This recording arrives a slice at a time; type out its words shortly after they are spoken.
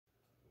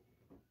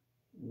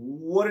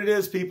What it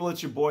is, people,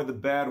 it's your boy, the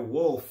Bad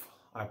Wolf.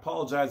 I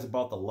apologize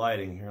about the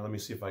lighting here. Let me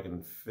see if I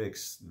can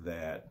fix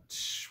that.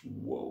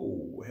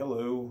 Whoa,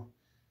 hello.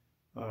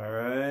 All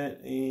right,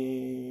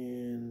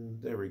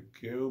 and there we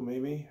go,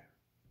 maybe.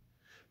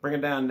 Bring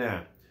it down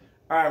now.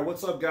 All right,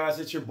 what's up, guys?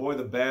 It's your boy,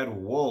 the Bad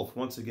Wolf.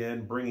 Once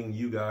again, bringing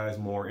you guys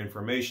more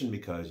information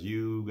because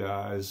you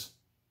guys,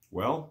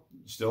 well,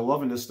 still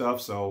loving this stuff,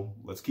 so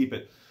let's keep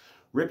it.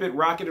 Rip it,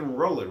 rock it, and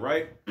roll it,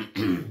 right?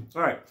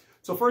 All right,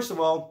 so first of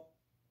all,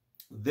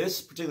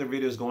 this particular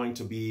video is going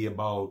to be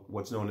about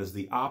what's known as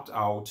the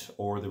opt-out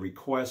or the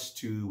request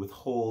to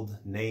withhold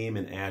name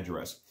and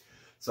address.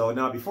 So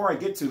now, before I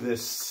get to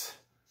this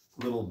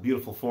little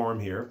beautiful form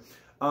here,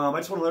 I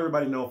just want to let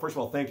everybody know, first of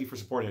all, thank you for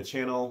supporting the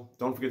channel.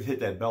 Don't forget to hit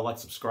that bell, like,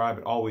 subscribe.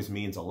 It always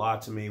means a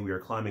lot to me. We are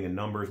climbing in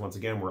numbers. Once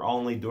again, we're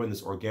only doing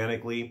this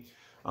organically.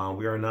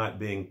 We are not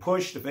being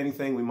pushed. If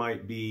anything, we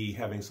might be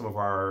having some of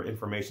our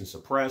information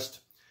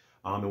suppressed.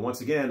 And once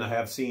again, I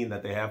have seen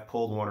that they have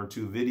pulled one or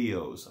two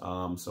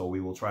videos. So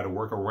we will try to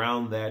work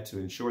around that to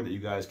ensure that you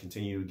guys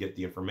continue to get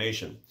the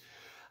information.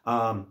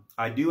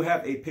 I do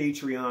have a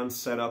Patreon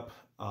set up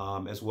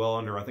as well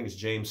under, I think it's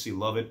James C.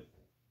 Lovett.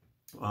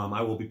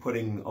 I will be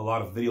putting a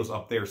lot of videos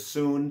up there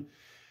soon.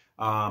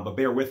 But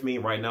bear with me.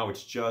 Right now,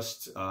 it's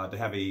just to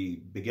have a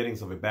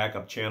beginnings of a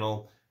backup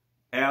channel.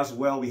 As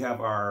well, we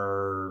have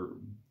our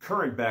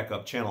current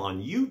backup channel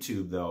on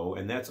YouTube, though,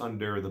 and that's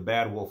under the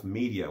Bad Wolf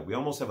Media. We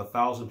almost have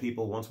 1,000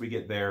 people. Once we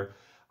get there,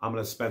 I'm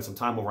going to spend some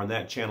time over on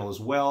that channel as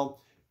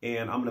well,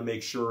 and I'm going to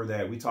make sure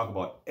that we talk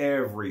about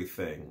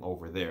everything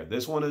over there.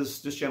 This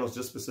channel is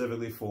just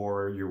specifically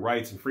for your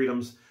rights and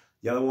freedoms.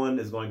 The other one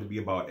is going to be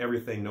about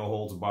everything, no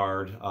holds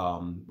barred.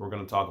 We're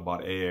going to talk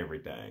about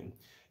everything,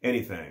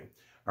 anything.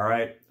 All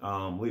right.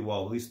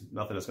 Well, at least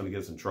nothing that's going to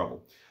get us in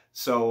trouble.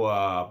 So,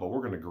 but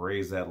we're going to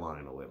graze that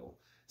line a little.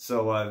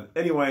 So,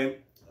 anyway,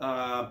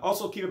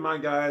 also keep in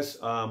mind, guys,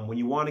 when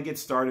you want to get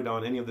started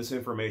on any of this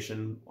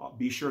information,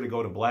 be sure to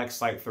go to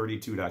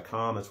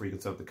blacksite32.com. That's where you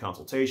can set up the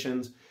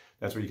consultations.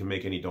 That's where you can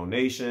make any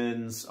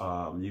donations.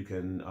 You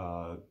can,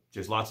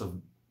 just lots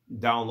of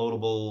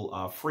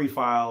downloadable free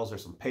files.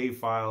 There's some paid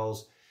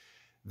files.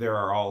 There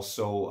are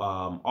also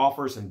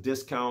offers and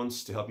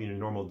discounts to help you in your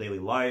normal daily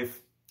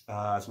life,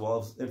 as well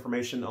as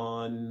information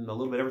on a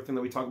little bit of everything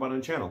that we talk about on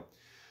the channel.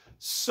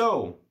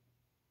 So,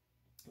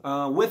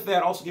 with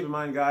that, also keep in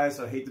mind,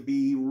 guys, I hate to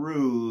be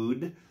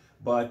rude,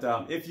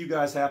 but if you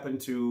guys happen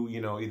to,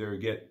 either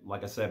get,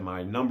 like I said,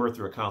 my number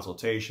through a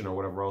consultation or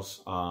whatever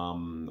else,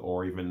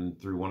 or even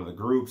through one of the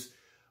groups,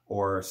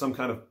 or some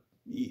kind of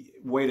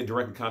way to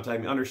directly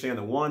contact me, understand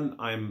that, one,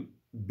 I'm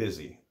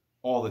busy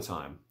all the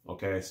time,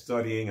 okay,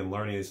 studying and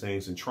learning these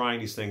things and trying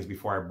these things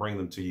before I bring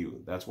them to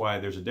you. That's why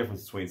there's a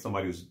difference between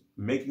somebody who's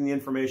making the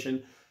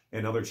information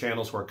and other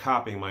channels who are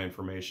copying my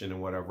information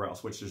and whatever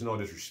else, which there's no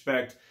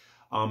disrespect.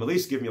 At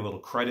least give me a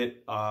little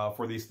credit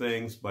for these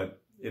things,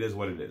 but it is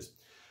what it is.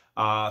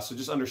 So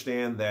just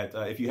understand that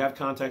if you have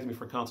contacted me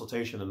for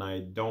consultation and I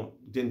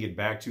didn't get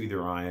back to you,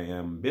 either I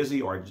am busy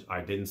or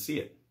I didn't see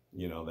it.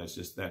 That's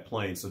just that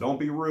plain. So don't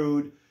be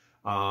rude.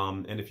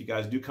 And if you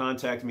guys do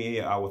contact me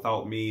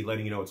without me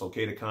letting you know it's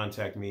okay to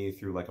contact me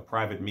through like a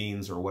private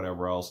means or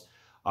whatever else,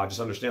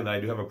 just understand that I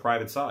do have a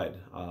private side,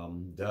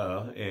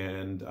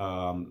 and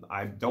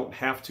I don't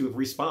have to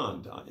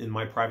respond in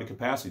my private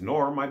capacity,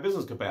 nor my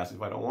business capacity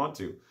if I don't want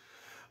to.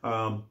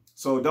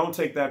 So don't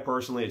take that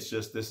personally. It's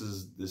just this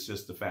is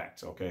just the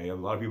facts, okay? A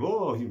lot of people,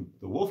 oh,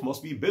 the wolf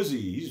must be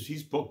busy.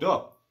 He's booked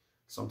up.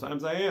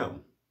 Sometimes I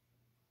am.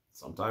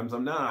 Sometimes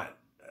I'm not.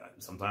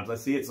 Sometimes I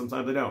see it.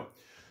 Sometimes I don't.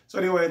 So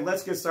anyway,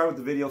 let's get started with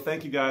the video.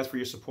 Thank you guys for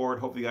your support.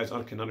 Hopefully you guys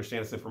can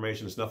understand this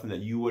information. It's nothing that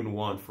you wouldn't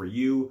want for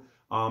you.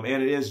 And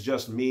it is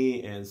just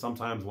me and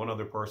sometimes one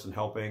other person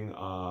helping.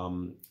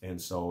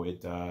 And so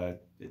it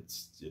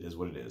is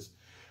what it is.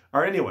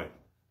 All right, anyway,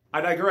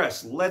 I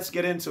digress. Let's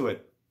get into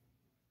it.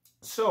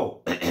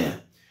 So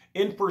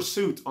in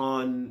pursuit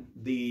on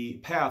the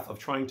path of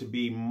trying to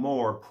be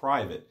more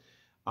private,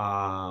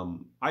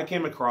 I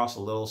came across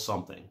a little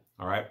something.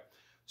 All right.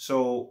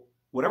 So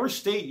whatever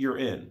state you're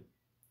in,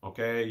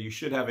 okay, you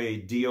should have a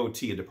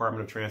DOT, a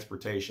Department of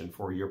Transportation,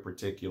 for your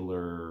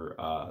particular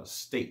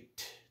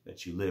state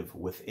that you live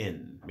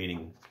within,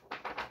 meaning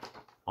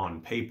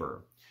on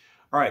paper.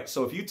 All right,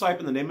 so if you type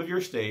in the name of your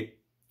state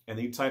and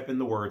then you type in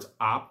the words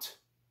opt,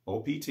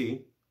 OPT,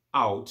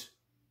 out,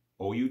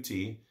 OUT,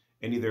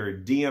 and either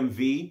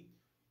DMV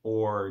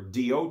or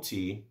DOT,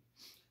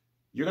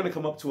 you're going to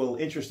come up to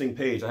an interesting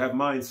page. I have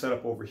mine set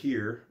up over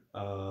here,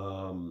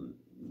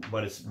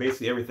 but it's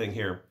basically everything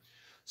here.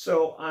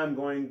 So I'm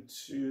going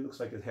to, looks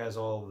like it has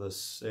all the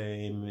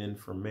same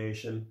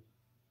information.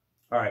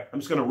 All right, I'm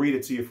just going to read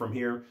it to you from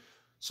here.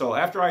 So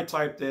after I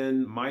typed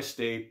in my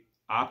state,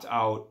 opt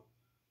out,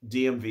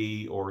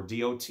 DMV or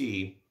DOT,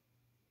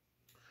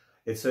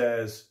 it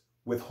says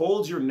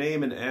withhold your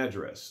name and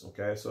address.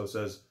 Okay, so it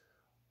says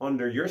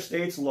under your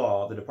state's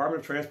law, the Department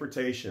of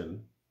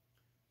Transportation,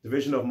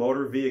 Division of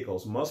Motor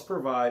Vehicles, must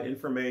provide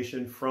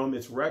information from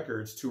its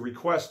records to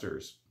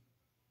requesters.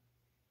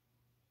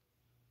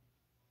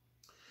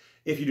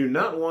 if you do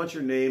not want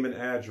your name and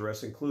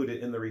address included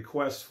in the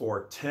request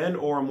for 10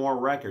 or more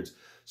records.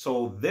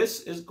 So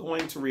this is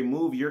going to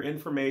remove your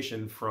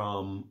information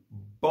from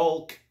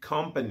bulk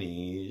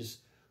companies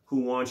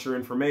who want your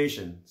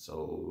information.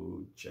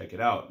 So check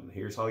it out. And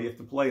here's how you have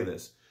to play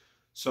this.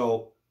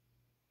 So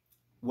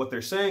what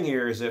they're saying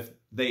here is if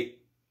they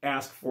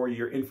ask for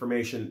your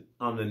information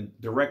on a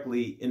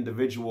directly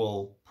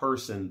individual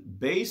person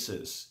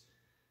basis,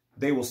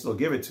 they will still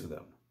give it to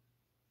them.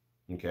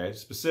 Okay,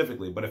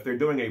 specifically. But if they're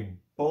doing a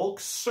bulk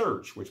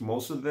search, which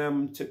most of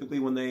them typically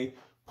when they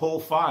pull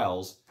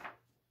files,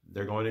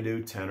 they're going to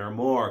do 10 or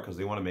more because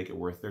they want to make it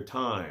worth their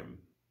time.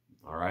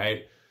 All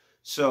right.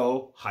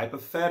 So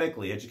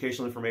hypothetically,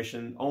 educational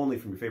information only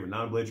from your favorite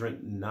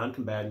non-belligerent,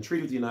 non-combatant,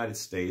 treated with the United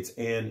States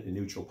and a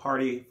neutral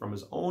party from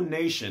his own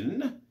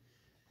nation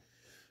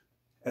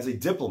as a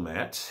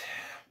diplomat,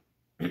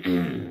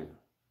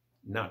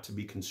 not to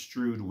be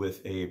construed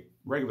with a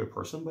regular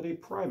person, but a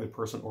private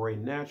person or a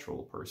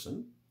natural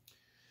person,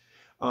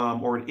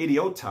 or an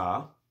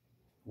idiota,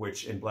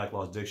 which in Black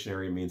Law's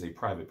dictionary means a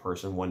private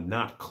person, one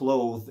not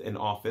clothed in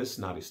office,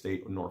 not a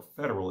state nor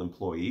federal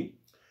employee.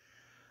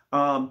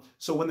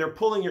 So when they're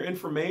pulling your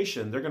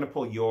information, they're going to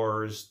pull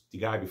yours, the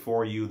guy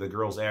before you, the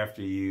girls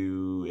after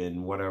you,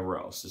 and whatever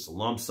else. Just a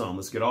lump sum.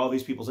 Let's get all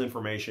these people's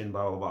information,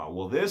 blah, blah, blah.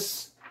 Well,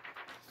 this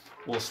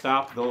will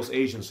stop those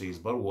agencies.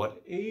 But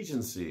what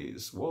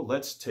agencies? Well,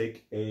 let's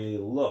take a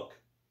look.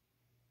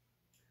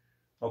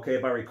 Okay,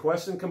 by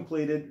requesting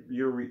completed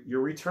your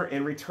return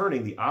and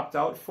returning the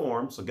opt-out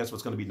form. So guess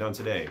what's going to be done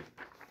today?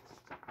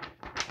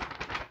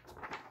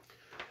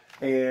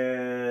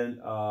 And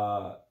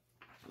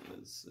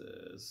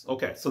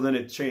okay, so then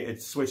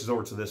it switches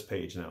over to this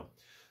page now.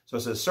 So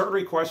it says certain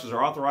requesters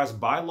are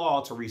authorized by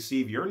law to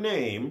receive your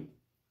name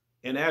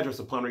and address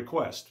upon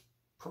request,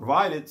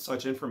 provided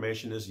such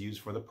information is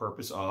used for the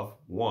purpose of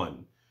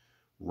 1.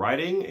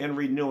 Writing and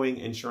renewing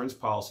insurance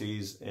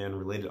policies and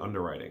related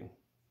underwriting.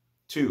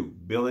 2.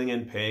 Billing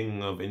and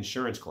paying of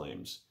insurance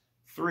claims.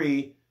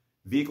 3.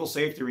 Vehicle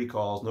safety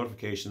recalls,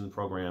 notification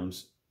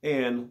programs,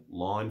 and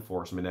law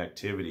enforcement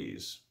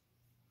activities.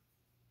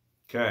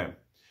 Okay.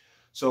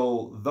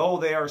 So though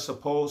they are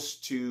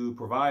supposed to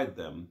provide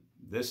them,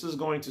 this is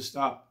going to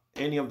stop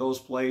any of those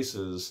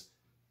places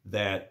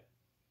that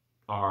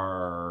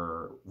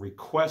are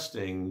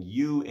requesting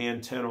you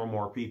and 10 or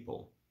more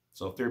people.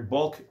 So if they're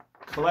bulk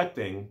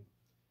collecting,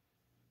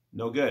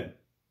 no good.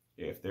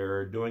 If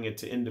they're doing it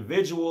to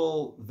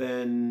individual,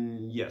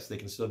 then yes, they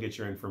can still get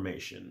your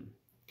information,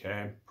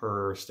 okay,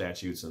 per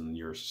statutes in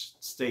your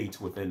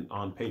state within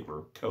on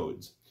paper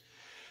codes.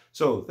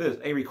 So this,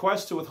 a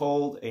request to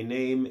withhold a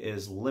name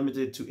is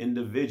limited to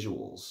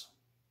individuals.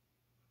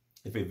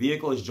 If a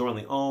vehicle is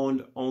jointly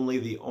owned, only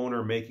the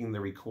owner making the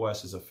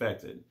request is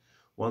affected.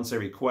 Once a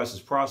request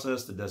is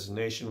processed, the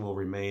designation will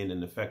remain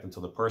in effect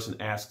until the person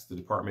asks the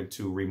department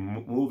to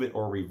remove it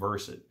or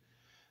reverse it.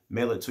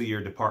 Mail it to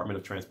your Department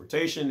of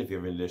Transportation if you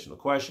have any additional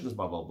questions,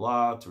 blah, blah,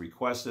 blah, to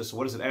request this. So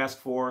what does it ask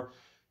for?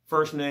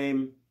 First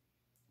name,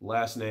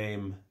 last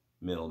name,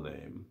 middle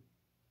name,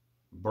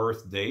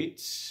 birth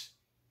date,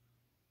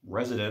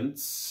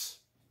 residence,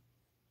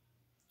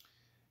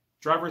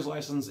 driver's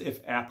license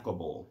if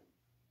applicable.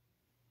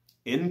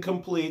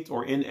 Incomplete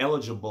or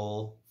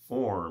ineligible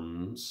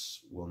forms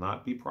will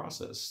not be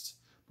processed,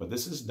 but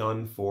this is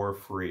done for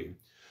free.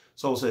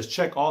 So it says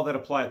check all that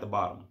apply at the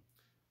bottom.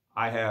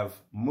 I have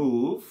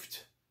moved.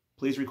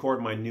 Please record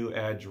my new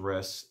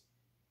address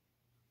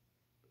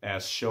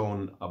as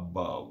shown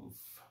above.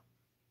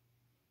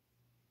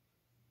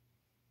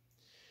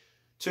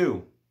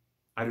 2.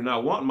 I do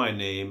not want my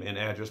name and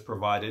address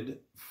provided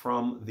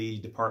from the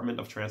Department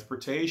of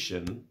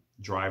Transportation,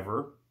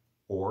 driver,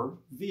 or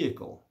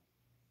vehicle.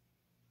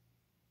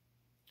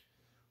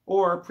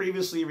 Or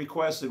previously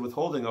requested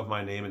withholding of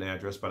my name and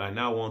address, but I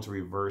now want to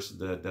reverse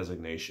the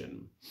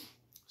designation.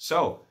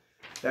 So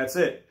that's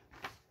it.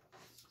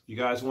 You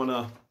guys want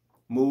to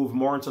move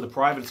more into the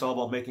private, it's all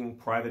about making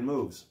private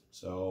moves.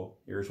 So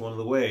here's one of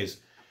the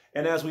ways.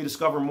 And as we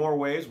discover more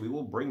ways, we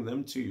will bring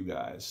them to you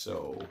guys.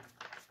 So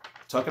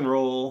tuck and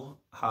roll,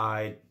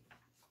 hide,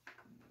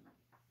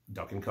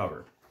 duck and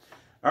cover.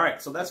 All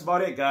right, so that's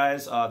about it,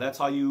 guys. That's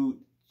how you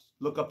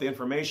look up the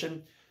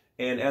information.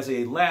 And as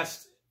a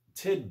last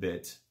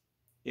tidbit,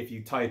 if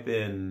you type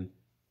in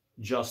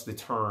just the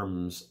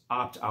terms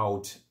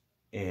opt-out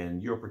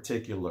and your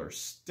particular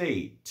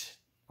state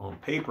on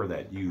paper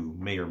that you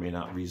may or may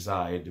not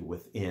reside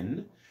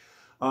within,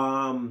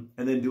 and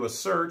then do a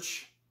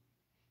search,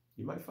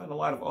 you might find a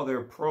lot of other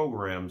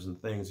programs and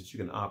things that you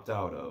can opt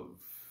out of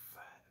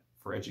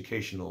for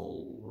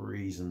educational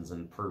reasons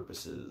and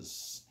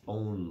purposes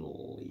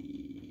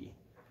only.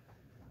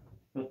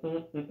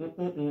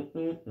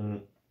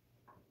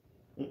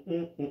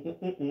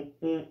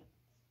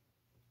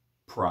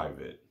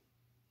 Private.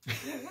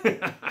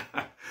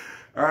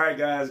 All right,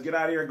 guys, get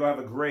out of here. Go have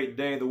a great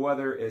day. The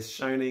weather is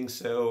shining,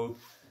 so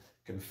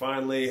you can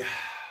finally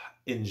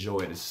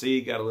enjoy the sea.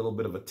 Got a little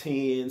bit of a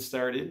tan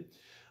started.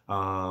 Yeah,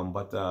 I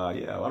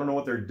don't know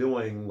what they're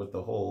doing with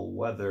the whole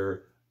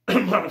weather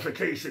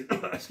modification.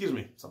 Excuse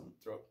me, something in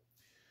the throat.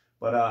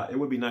 But it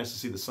would be nice to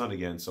see the sun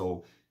again.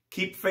 So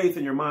keep faith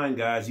in your mind,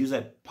 guys. Use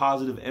that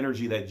positive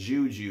energy, that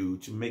juju,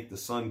 to make the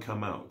sun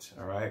come out.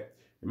 All right.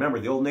 Remember,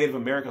 the old Native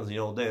Americans in the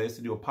old days, they used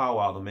to do a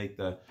powwow to make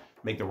the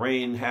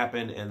rain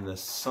happen and the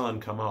sun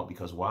come out.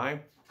 Because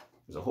why?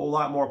 There's a whole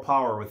lot more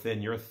power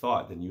within your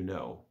thought than you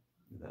know.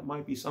 That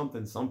might be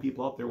something some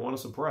people out there want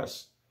to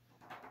suppress.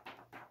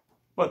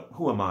 But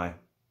who am I?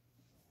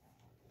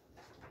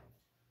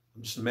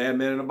 I'm just a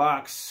madman in a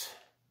box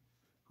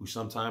who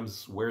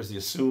sometimes wears the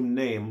assumed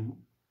name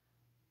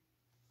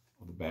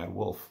of the bad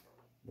wolf.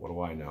 What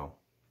do I know?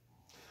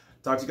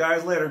 Talk to you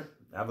guys later.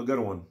 Have a good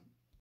one.